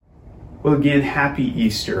Well, again, happy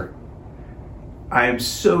Easter. I am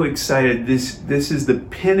so excited. This is the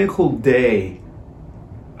pinnacle day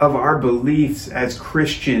of our beliefs as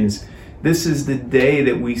Christians. This is the day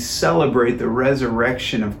that we celebrate the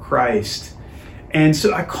resurrection of Christ. And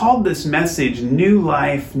so I called this message New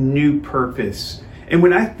Life, New Purpose. And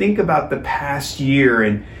when I think about the past year,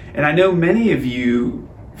 and I know many of you,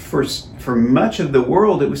 for much of the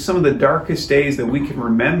world, it was some of the darkest days that we can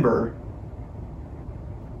remember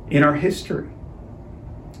in our history.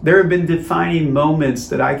 There have been defining moments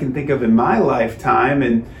that I can think of in my lifetime,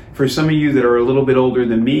 and for some of you that are a little bit older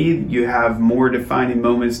than me, you have more defining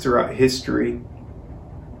moments throughout history.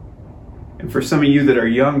 And for some of you that are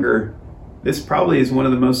younger, this probably is one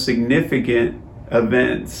of the most significant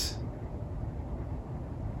events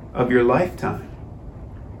of your lifetime.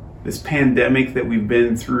 This pandemic that we've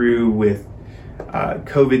been through with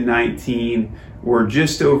COVID-19. We're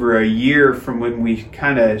just over a year from when we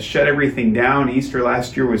kind of shut everything down. Easter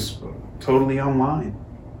last year was totally online.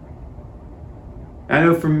 I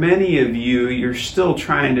know for many of you, you're still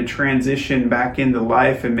trying to transition back into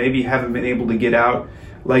life and maybe haven't been able to get out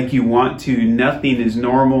like you want to. Nothing is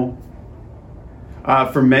normal.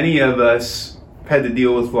 For many of us, had to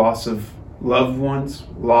deal with loss of loved ones,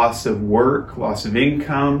 loss of work, loss of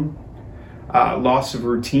income, loss of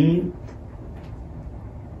routine.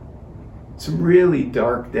 Some really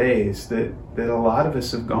dark days that a lot of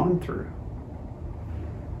us have gone through.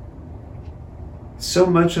 So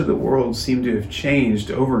much of the world seemed to have changed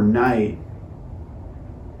overnight.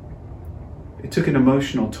 It took an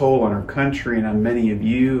emotional toll on our country and on many of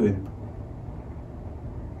you. And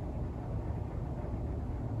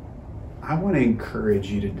I want to encourage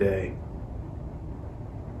you today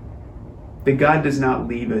that God does not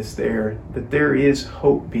leave us there, that there is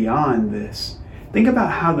hope beyond this. Think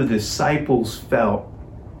about how the disciples felt.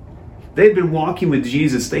 They had been walking with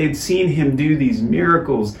Jesus. They had seen him do these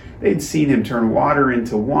miracles. They'd seen him turn water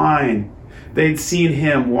into wine. They'd seen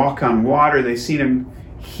him walk on water. They'd seen him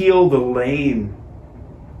heal the lame,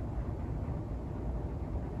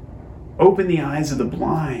 open the eyes of the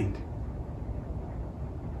blind.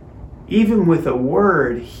 Even with a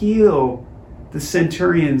word, heal the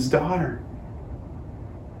centurion's daughter.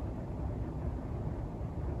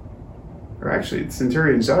 Or actually, the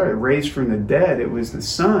centurion's daughter raised from the dead. It was the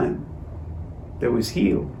son that was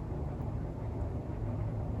healed.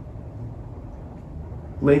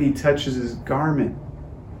 Lady touches his garment.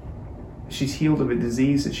 She's healed of a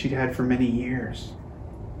disease that she'd had for many years.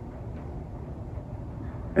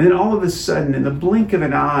 And then all of a sudden, in the blink of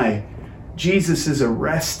an eye, Jesus is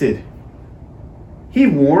arrested. He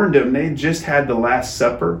warned them. They just had the Last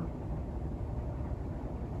Supper.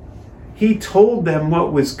 He told them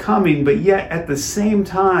what was coming, but yet at the same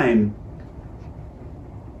time,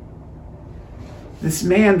 this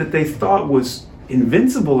man that they thought was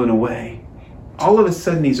invincible in a way, all of a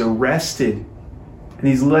sudden he's arrested and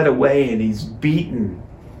he's led away and he's beaten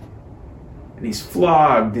and he's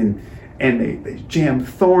flogged and they jam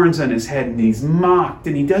thorns on his head and he's mocked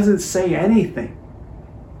and he doesn't say anything.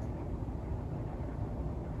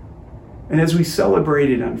 And as we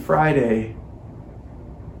celebrated on Friday,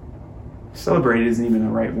 celebrate isn't even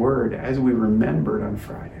the right word, as we remembered on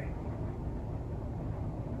Friday,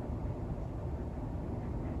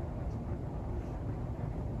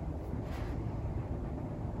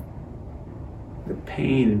 the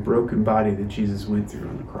pain and broken body that Jesus went through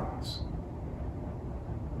on the cross.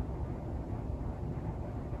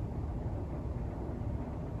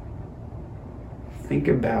 Think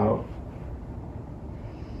about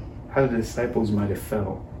how the disciples might have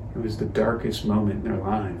felt. It was the darkest moment in their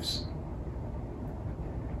lives.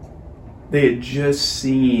 They had just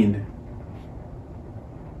seen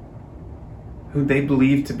who they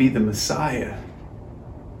believed to be the Messiah,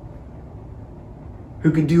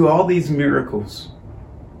 who could do all these miracles.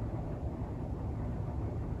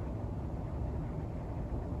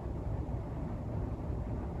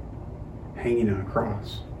 Hanging on a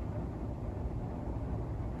cross.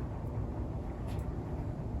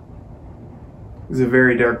 It was a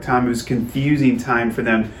very dark time. It was a confusing time for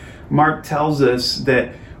them. Mark tells us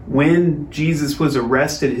that when Jesus was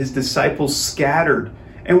arrested, his disciples scattered.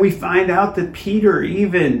 And we find out that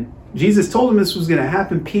Jesus told him this was going to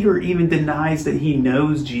happen. Peter even denies that he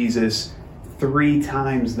knows Jesus 3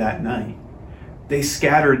 times that night. They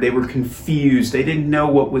scattered. They were confused. They didn't know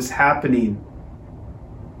what was happening.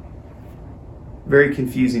 Very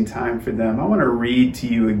confusing time for them. I want to read to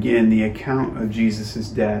you again the account of Jesus'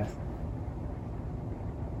 death.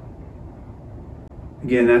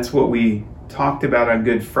 Again, that's what we talked about on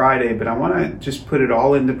Good Friday, but I want to just put it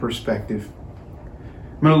all into perspective.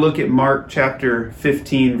 I'm going to look at Mark chapter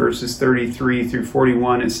 15, verses 33 through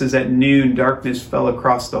 41. It says, "At noon, darkness fell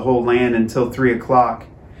across the whole land until 3 o'clock.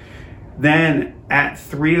 Then at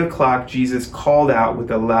 3 o'clock, Jesus called out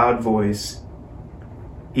with a loud voice,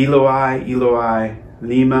 'Eloi, Eloi,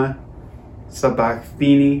 lema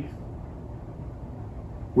sabachthani,'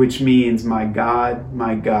 which means, my God,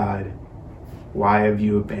 why have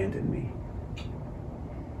you abandoned me?"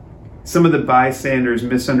 Some of the bystanders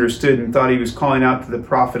misunderstood and thought he was calling out to the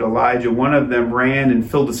prophet Elijah. One of them ran and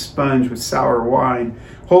filled a sponge with sour wine,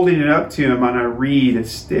 holding it up to him on a reed, a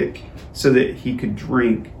stick, so that he could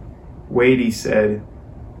drink. "Wait," he said,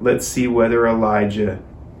 "let's see whether Elijah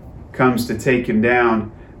comes to take him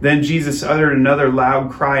down." Then Jesus uttered another loud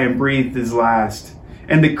cry and breathed his last.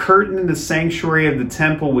 And the curtain in the sanctuary of the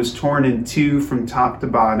temple was torn in two from top to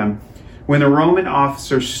bottom. When the Roman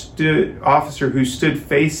officer who stood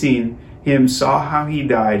facing him saw how he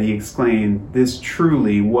died, he exclaimed, "This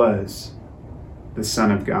truly was the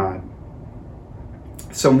Son of God."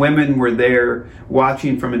 Some women were there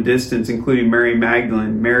watching from a distance, including Mary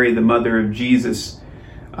Magdalene, Mary, the mother of Jesus,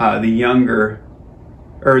 the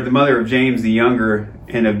mother of James the younger,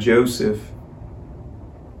 and of Joseph,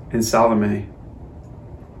 and Salome.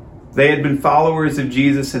 They had been followers of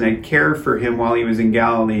Jesus and had cared for him while he was in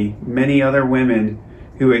Galilee. Many other women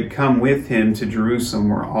who had come with him to Jerusalem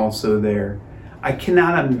were also there. I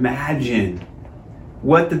cannot imagine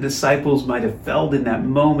what the disciples might have felt in that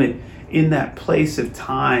moment, in that place of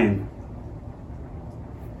time.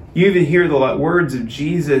 You even hear the words of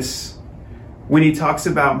Jesus when he talks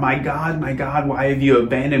about, my God, why have you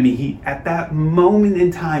abandoned me?" At that moment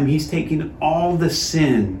in time, he's taking all the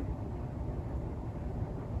sin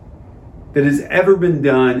that has ever been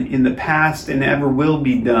done in the past and ever will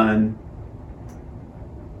be done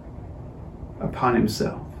upon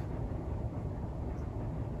himself.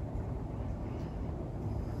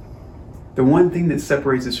 The one thing that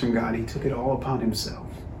separates us from God, he took it all upon himself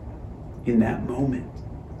in that moment.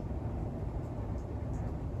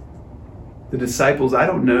 The disciples, I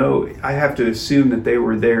don't know, I have to assume that they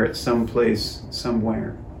were there at some place,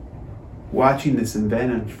 somewhere, watching this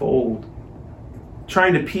event unfold,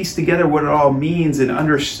 trying to piece together what it all means and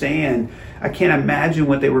understand. I can't imagine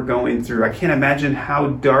what they were going through. I can't imagine how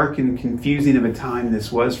dark and confusing of a time this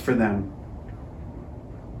was for them.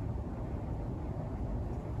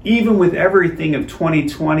 Even with everything of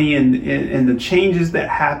 2020 and the changes that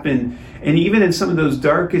happened, and even in some of those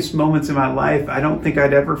darkest moments in my life, I don't think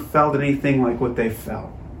I'd ever felt anything like what they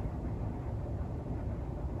felt.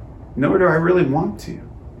 Nor do I really want to.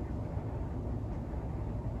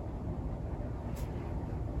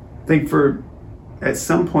 I think at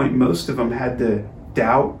some point, most of them had to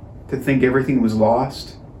doubt, to think everything was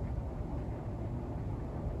lost.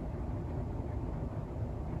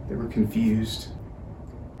 They were confused.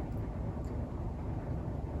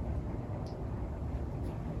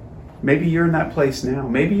 Maybe you're in that place now.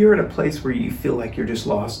 Maybe you're at a place where you feel like you're just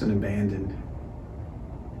lost and abandoned.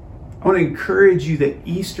 I want to encourage you that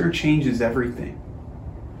Easter changes everything.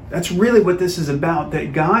 That's really what this is about,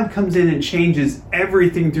 that God comes in and changes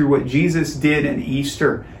everything through what Jesus did at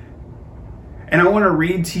Easter. And I want to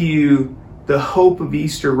read to you the hope of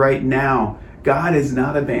Easter right now. God has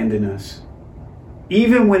not abandoned us.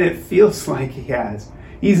 Even when it feels like he has.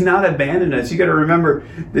 He's not abandoned us. You got to remember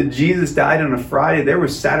that Jesus died on a Friday. There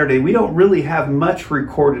was Saturday. We don't really have much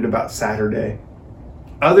recorded about Saturday,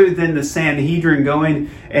 other than the Sanhedrin going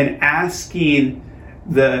and asking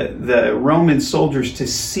the Roman soldiers to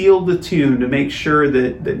seal the tomb to make sure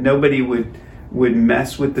that nobody would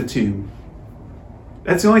mess with the tomb.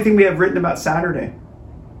 That's the only thing we have written about Saturday.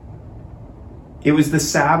 It was the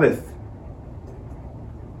Sabbath.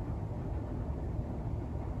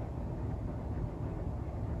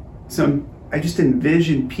 So I just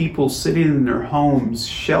envision people sitting in their homes,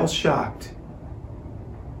 shell-shocked,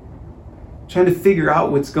 trying to figure out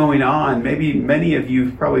what's going on. Maybe many of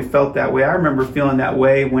you probably felt that way. I remember feeling that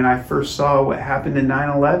way when I first saw what happened in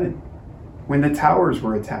 9/11, when the towers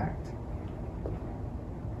were attacked.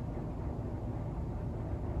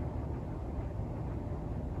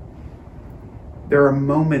 There are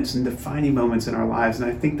moments and defining moments in our lives, and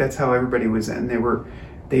I think that's how everybody was. And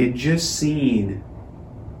they had just seen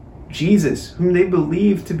Jesus, whom they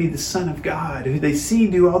believed to be the Son of God, who they see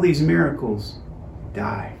do all these miracles,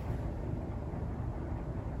 die.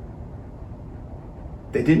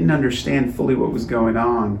 They didn't understand fully what was going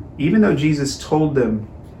on. Even though Jesus told them,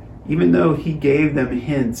 even though he gave them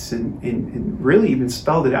hints and really even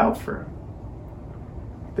spelled it out for them,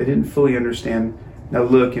 they didn't fully understand Now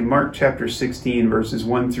look, in Mark chapter 16, verses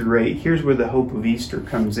 1 through 8, here's where the hope of Easter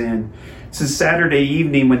comes in. It says, Saturday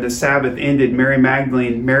evening when the Sabbath ended, Mary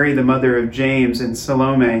Magdalene, Mary the mother of James, and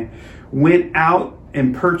Salome went out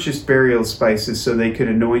and purchased burial spices so they could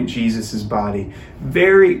anoint Jesus' body.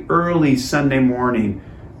 Very early Sunday morning,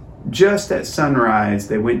 just at sunrise,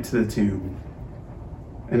 they went to the tomb.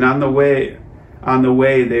 And on the way,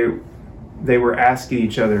 they were asking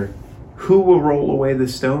each other, who will roll away the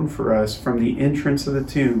stone for us from the entrance of the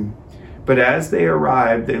tomb? But as they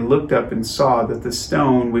arrived, they looked up and saw that the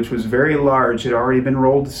stone, which was very large, had already been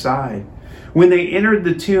rolled aside. When they entered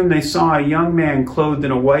the tomb, they saw a young man clothed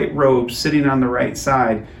in a white robe sitting on the right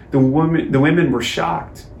side. The women were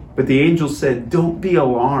shocked, but the angel said, "Don't be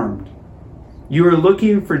alarmed. You are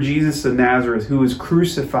looking for Jesus of Nazareth, who was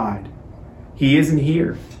crucified. He isn't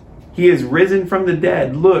here. He is risen from the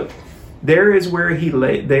dead. Look, there is where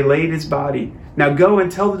they laid his body. Now go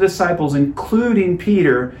and tell the disciples, including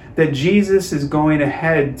Peter, that Jesus is going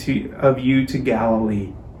ahead of you to Galilee.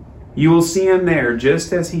 You will see him there,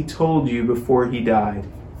 just as he told you before he died."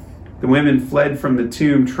 The women fled from the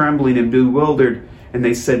tomb, trembling and bewildered, and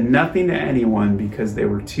they said nothing to anyone because they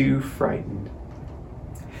were too frightened.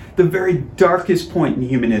 The very darkest point in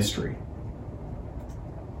human history.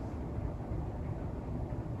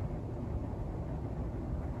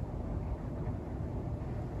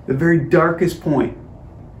 The very darkest point.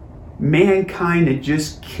 Mankind had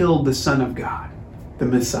just killed the Son of God, the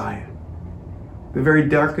Messiah. The very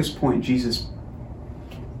darkest point, Jesus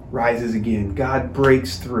rises again. God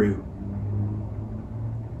breaks through.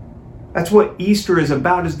 That's what Easter is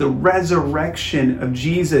about, is the resurrection of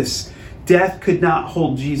Jesus. Death could not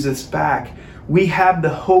hold Jesus back. We have the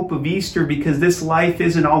hope of Easter because this life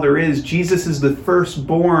isn't all there is. Jesus is the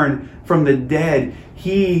firstborn from the dead.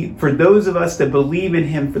 For those of us that believe in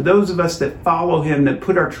him, for those of us that follow him, that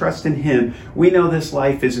put our trust in him, we know this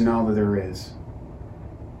life isn't all that there is.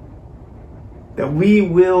 That we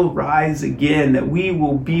will rise again, that we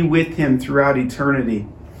will be with him throughout eternity.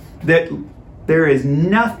 That there is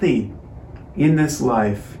nothing in this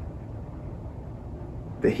life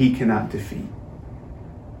that he cannot defeat.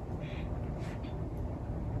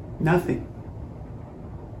 Nothing.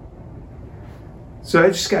 So I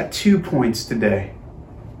just got 2 points today.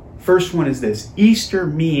 First one is this: Easter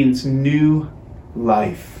means new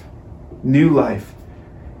life. New life.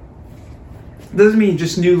 It doesn't mean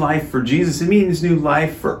just new life for Jesus. It means new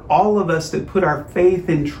life for all of us that put our faith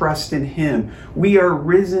and trust in him. We are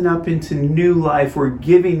risen up into new life. We're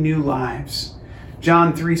giving new lives.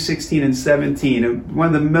 John 3:16 and 17,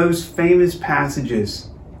 one of the most famous passages.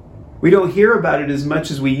 We don't hear about it as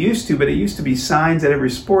much as we used to, but it used to be signs at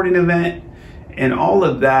every sporting event and all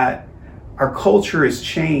of that. Our culture has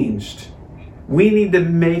changed. We need to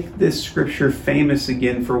make this scripture famous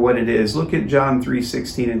again for what it is. Look at John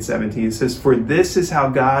 3:16 and 17. It says, "For this is how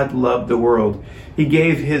God loved the world. He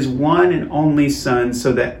gave his one and only Son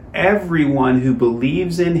so that everyone who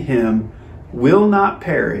believes in him will not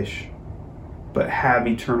perish, but have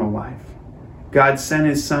eternal life." God sent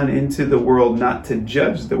his Son into the world not to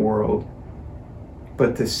judge the world,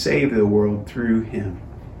 but to save the world through him.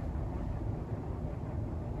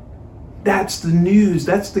 That's the news.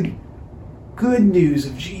 That's the good news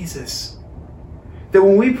of Jesus. That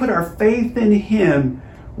when we put our faith in him,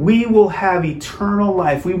 we will have eternal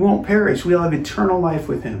life. We won't perish. We'll have eternal life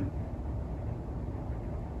with him.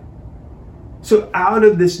 So out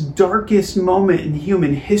of this darkest moment in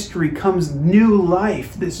human history comes new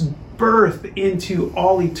life, this birth into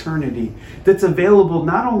all eternity that's available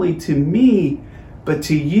not only to me, but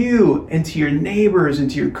to you and to your neighbors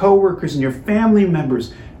and to your coworkers and your family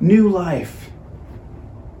members. New life.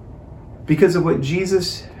 Because of what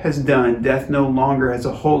Jesus has done, death no longer has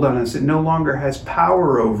a hold on us. It no longer has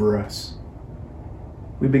power over us.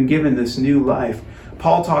 We've been given this new life.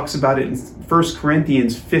 Paul talks about it in 1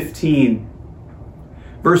 Corinthians 15,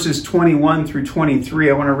 verses 21 through 23.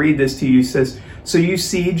 I want to read this to you. He says, "So you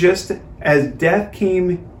see, just as death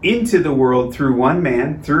came into the world through one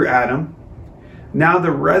man, through Adam, now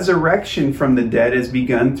the resurrection from the dead has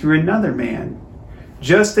begun through another man.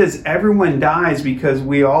 Just as everyone dies because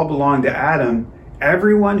we all belong to Adam,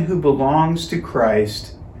 everyone who belongs to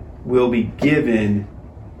Christ will be given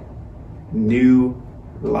new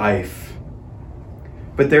life.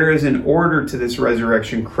 But there is an order to this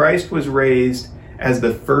resurrection. Christ was raised as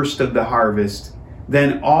the first of the harvest.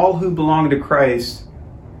 Then all who belong to Christ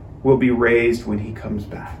will be raised when he comes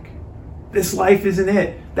back." This life isn't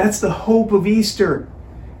it. That's the hope of Easter,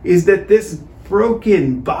 is that this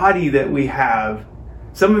broken body that we have,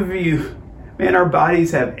 some of you, man, our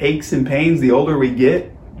bodies have aches and pains the older we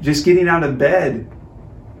get. Just getting out of bed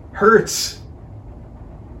hurts.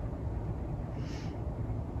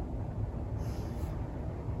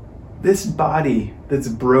 this body that's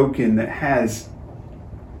broken, that has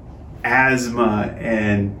asthma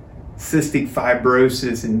and cystic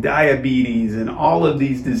fibrosis and diabetes and all of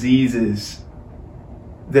these diseases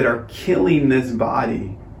that are killing this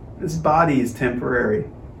body is temporary.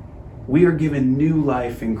 We are given new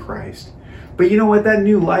life in Christ. But you know what? That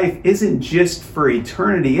new life isn't just for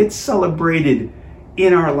eternity. It's celebrated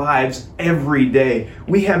in our lives every day.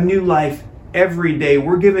 We have new life every day.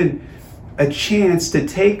 We're given a chance to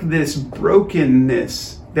take this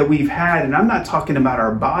brokenness that we've had, and I'm not talking about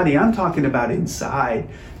our body, I'm talking about inside.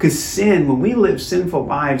 Because sin, when we live sinful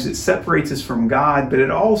lives, it separates us from God, but it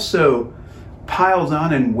also piles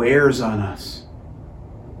on and wears on us.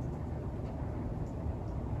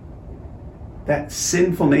 That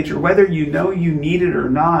sinful nature, whether you know you need it or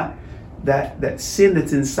not, that sin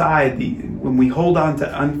that's inside, when we hold on to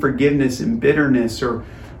unforgiveness and bitterness, or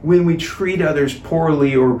when we treat others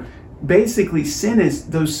poorly, or basically sin is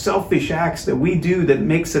those selfish acts that we do that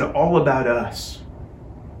makes it all about us.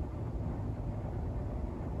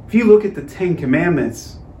 If you look at the 10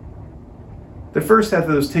 Commandments, the first half of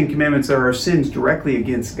those 10 Commandments are our sins directly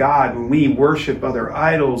against God, when we worship other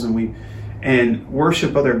idols and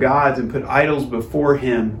worship other gods and put idols before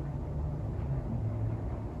Him.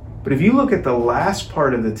 But if you look at the last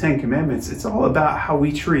part of the 10 Commandments, it's all about how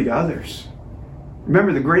we treat others.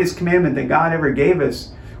 Remember, the greatest commandment that God ever gave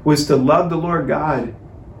us was to love the Lord God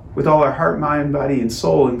with all our heart, mind, body, and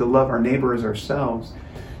soul, and to love our neighbor as ourselves.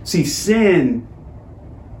 See, sin,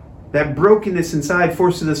 that brokenness inside,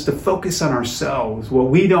 forces us to focus on ourselves, what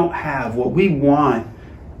we don't have, what we want,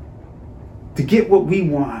 to get what we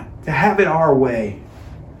want, to have it our way,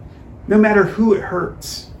 no matter who it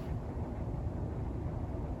hurts.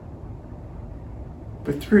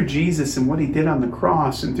 But through Jesus and what He did on the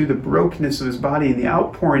cross, and through the brokenness of His body and the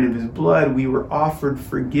outpouring of His blood, we were offered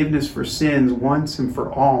forgiveness for sins once and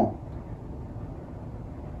for all.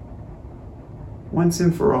 Once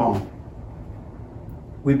and for all,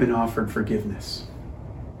 we've been offered forgiveness.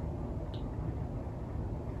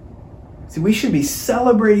 See, we should be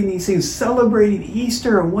celebrating these things, celebrating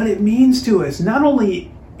Easter and what it means to us. Not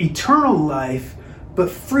only eternal life, but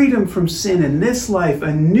freedom from sin in this life,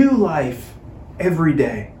 a new life every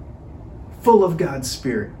day, full of God's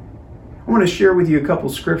Spirit. I want to share with you a couple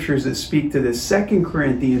scriptures that speak to this. 2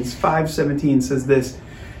 Corinthians 5:17 says this: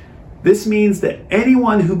 "This means that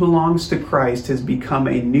anyone who belongs to Christ has become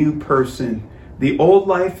a new person. The old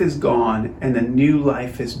life is gone and the new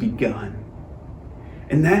life has begun."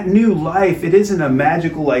 And that new life, it isn't a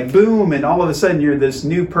magical boom, and all of a sudden you're this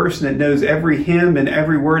new person that knows every hymn and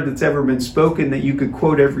every word that's ever been spoken, that you could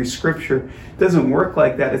quote every scripture. It doesn't work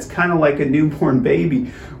like that. It's kind of like a newborn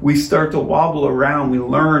baby. We start to wobble around, we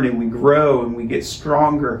learn and we grow and we get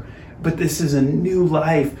stronger. But this is a new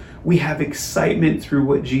life. We have excitement through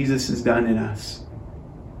what Jesus has done in us.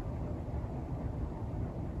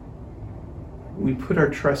 We put our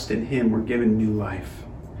trust in Him, we're given new life.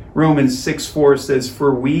 Romans 6:4 says,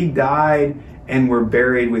 "For we died and were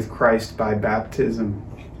buried with Christ by baptism.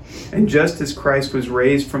 And just as Christ was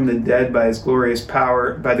raised from the dead by the glorious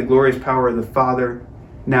power of the Father,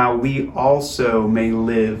 now we also may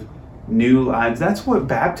live new lives." That's what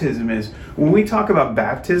baptism is. When we talk about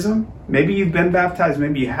baptism, maybe you've been baptized,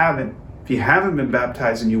 maybe you haven't. If you haven't been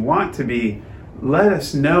baptized and you want to be, let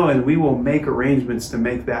us know and we will make arrangements to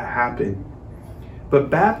make that happen. But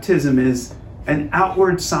baptism is an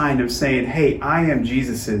outward sign of saying, hey, I am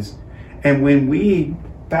Jesus's. And when we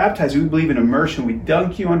baptize, we believe in immersion, we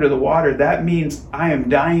dunk you under the water, that means I am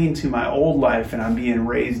dying to my old life and I'm being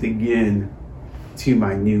raised again to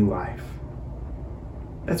my new life.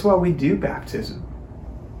 That's why we do baptism.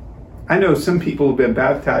 I know some people have been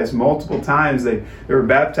baptized multiple times. They were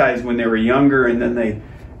baptized when they were younger, and then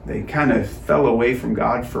they kind of fell away from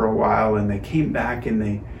God for a while, and they came back and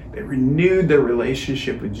they renewed their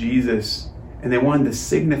relationship with Jesus. And they wanted to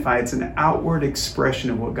signify it's an outward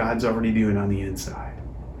expression of what God's already doing on the inside.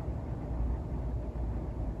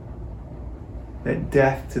 That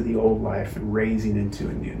death to the old life and raising into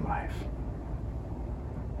a new life.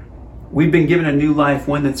 We've been given a new life,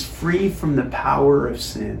 one that's free from the power of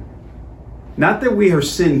sin. Not that we are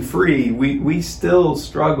sin free. We still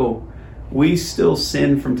struggle. We still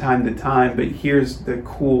sin from time to time. But here's the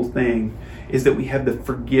cool thing, is that we have the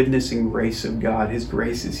forgiveness and grace of God. His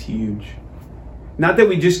grace is huge. Not that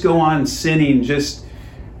we just go on sinning just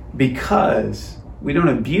because. We don't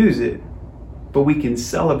abuse it, but we can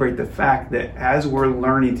celebrate the fact that as we're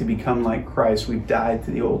learning to become like Christ, we've died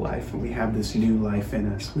to the old life and we have this new life in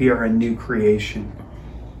us. We are a new creation.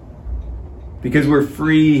 Because we're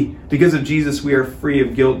free, because of Jesus, we are free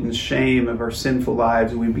of guilt and shame of our sinful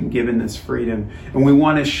lives. We've been given this freedom. And we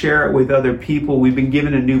want to share it with other people. We've been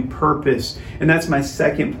given a new purpose. And that's my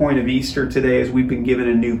second point of Easter today, is we've been given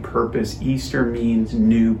a new purpose. Easter means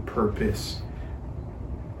new purpose.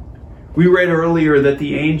 We read earlier that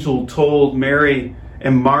the angel told Mary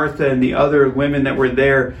and Martha and the other women that were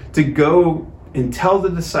there to go and tell the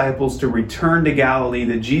disciples to return to Galilee,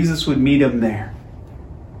 that Jesus would meet them there.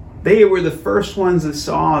 They were the first ones that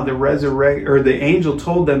saw the the angel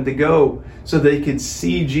told them to go so they could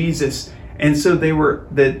see Jesus. And so they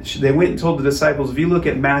went and told the disciples. If you look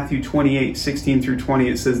at Matthew 28, 16 through 20,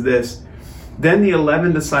 it says this: Then the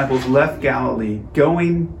 11 disciples left Galilee,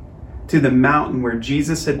 going to the mountain where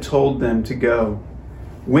Jesus had told them to go.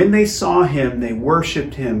 When they saw him, they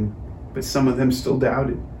worshiped him, but some of them still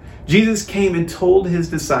doubted. Jesus came and told his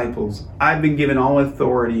disciples, I've been given all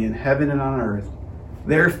authority in heaven and on earth.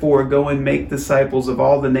 Therefore, go and make disciples of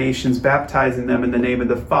all the nations, baptizing them in the name of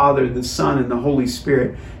the Father, the Son, and the Holy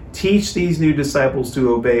Spirit. Teach these new disciples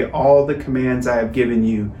to obey all the commands I have given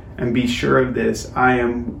you. And be sure of this, I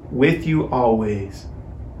am with you always,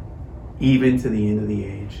 even to the end of the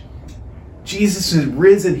age. Jesus is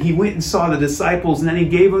risen. He went and saw the disciples, and then he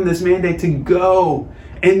gave them this mandate to go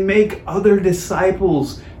and make other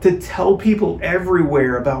disciples, to tell people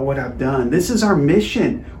everywhere about what I've done. This is our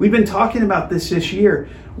mission. We've been talking about this year.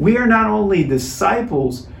 We are not only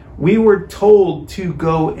disciples, we were told to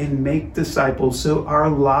go and make disciples. So our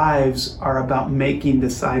lives are about making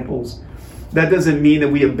disciples. That doesn't mean that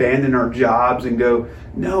we abandon our jobs and go.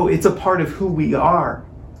 No, it's a part of who we are.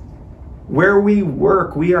 Where we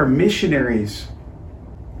work, we are missionaries.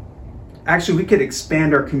 Actually, we could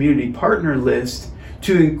expand our community partner list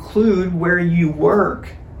to include where you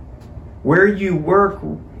work. Where you work,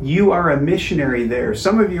 you are a missionary there.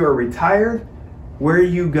 Some of you are retired. Where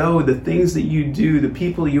you go, the things that you do, the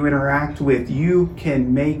people you interact with, you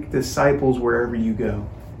can make disciples wherever you go.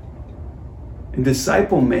 And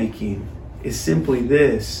disciple making is simply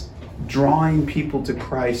this: drawing people to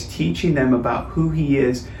Christ, teaching them about who he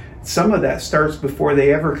is. Some of that starts before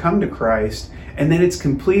they ever come to Christ, and then it's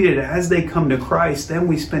completed as they come to Christ. Then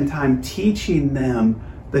we spend time teaching them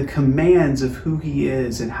the commands of who he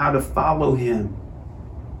is and how to follow him,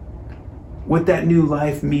 what that new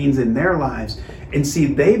life means in their lives. And see,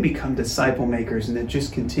 they become disciple makers, and it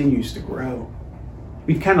just continues to grow.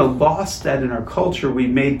 We've kind of lost that in our culture. We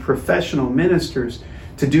made professional ministers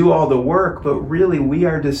to do all the work, but really we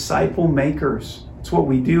are disciple makers. It's what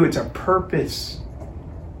we do. It's our purpose.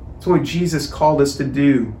 It's what Jesus called us to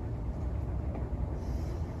do.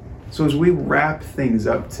 So as we wrap things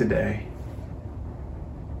up today,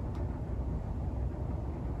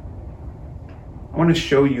 I want to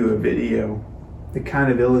show you a video that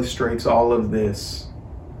kind of illustrates all of this.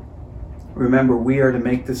 Remember, we are to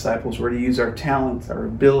make disciples. We're to use our talents, our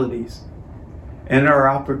abilities, and our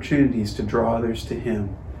opportunities to draw others to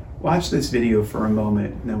him. Watch this video for a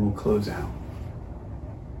moment, and then we'll close out.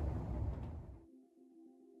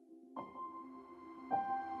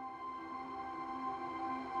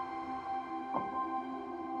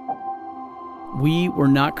 We were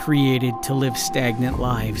not created to live stagnant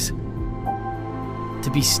lives, to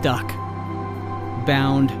be stuck,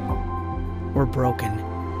 bound, or broken.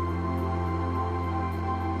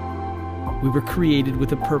 We were created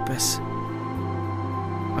with a purpose,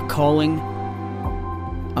 a calling,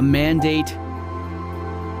 a mandate,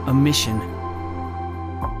 a mission.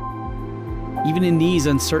 Even in these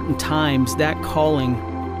uncertain times, that calling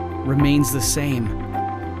remains the same: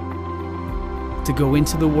 to go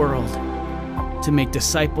into the world, to make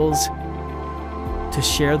disciples, to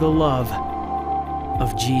share the love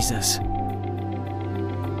of Jesus.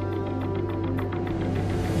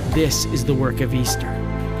 This is the work of Easter,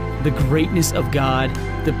 the greatness of God,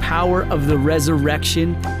 the power of the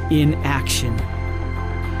resurrection in action.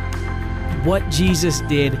 What Jesus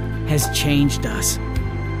did has changed us,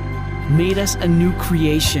 made us a new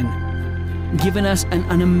creation, given us an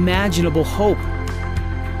unimaginable hope.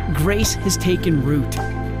 Grace has taken root.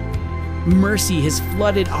 Mercy has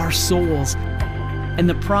flooded our souls, and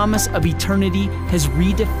the promise of eternity has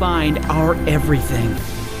redefined our everything.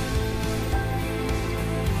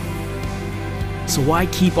 So why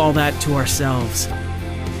keep all that to ourselves?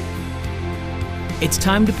 It's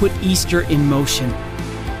time to put Easter in motion,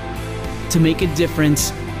 to make a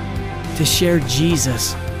difference, to share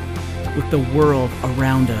Jesus with the world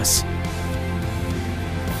around us.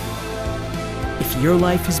 If your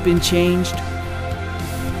life has been changed,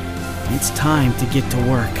 it's time to get to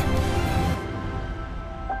work.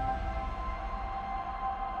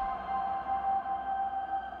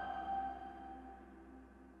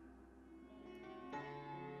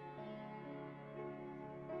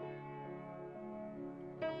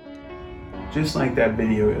 just like that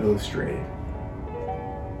video illustrated.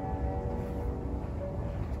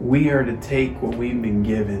 We are to take what we've been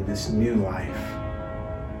given, this new life,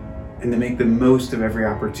 and to make the most of every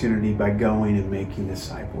opportunity by going and making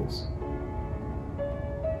disciples.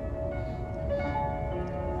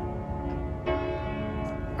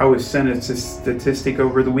 I was sent a statistic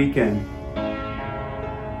over the weekend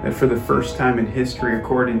that for the first time in history,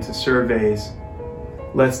 according to surveys,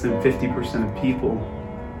 less than 50% of people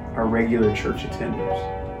are regular church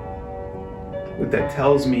attenders. What that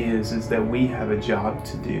tells me is that we have a job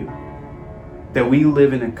to do, that we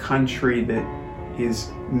live in a country that is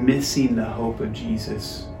missing the hope of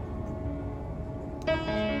Jesus.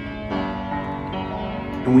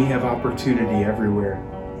 And we have opportunity everywhere.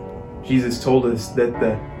 Jesus told us that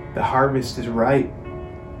the harvest is ripe,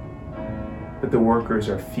 but the workers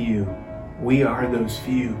are few. We are those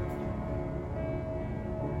few.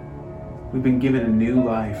 We've been given a new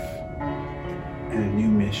life and a new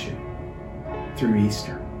mission through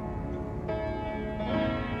Easter.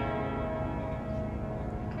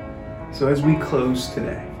 So as we close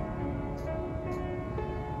today,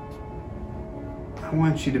 I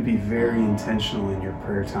want you to be very intentional in your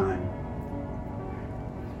prayer time.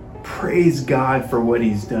 Praise God for what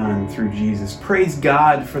He's done through Jesus. Praise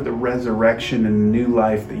God for the resurrection and the new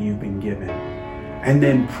life that you've been given. And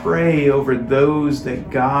then pray over those that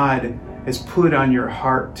God has put on your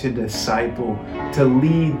heart to disciple, to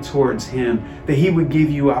lead towards Him, that He would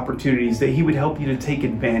give you opportunities, that He would help you to take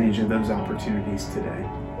advantage of those opportunities today.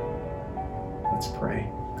 Let's pray.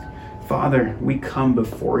 Father, we come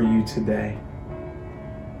before you today,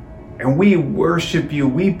 and we worship you,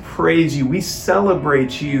 we praise you, we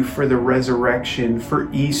celebrate you for the resurrection,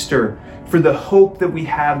 for Easter, for the hope that we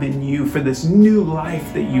have in you, for this new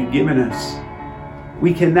life that you've given us.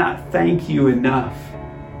 We cannot thank you enough.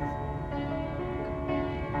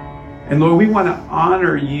 And Lord, we want to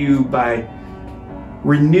honor you by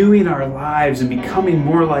renewing our lives and becoming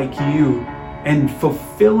more like you and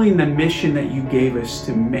fulfilling the mission that you gave us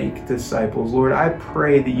to make disciples. Lord, I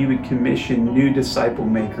pray that you would commission new disciple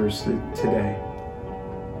makers today.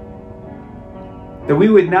 That we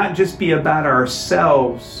would not just be about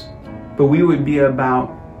ourselves, but we would be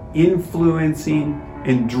about influencing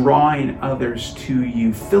and drawing others to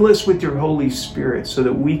you. Fill us with your Holy Spirit so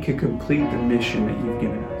that we can complete the mission that you've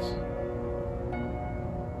given us.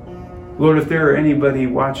 Lord, if there are anybody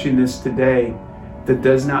watching this today that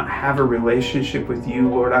does not have a relationship with you,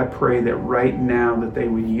 Lord, I pray that right now that they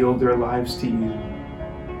would yield their lives to you,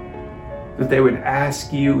 that they would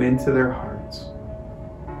ask you into their hearts,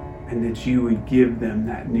 and that you would give them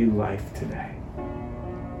that new life today.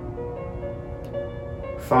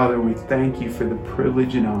 Father, we thank you for the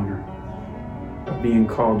privilege and honor of being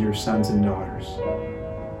called your sons and daughters.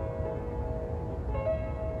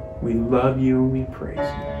 We love you and we praise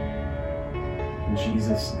you. In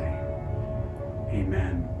Jesus' name,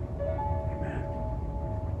 amen. Amen.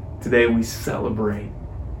 Today we celebrate.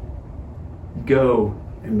 Go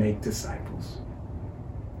and make disciples.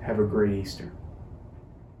 Have a great Easter.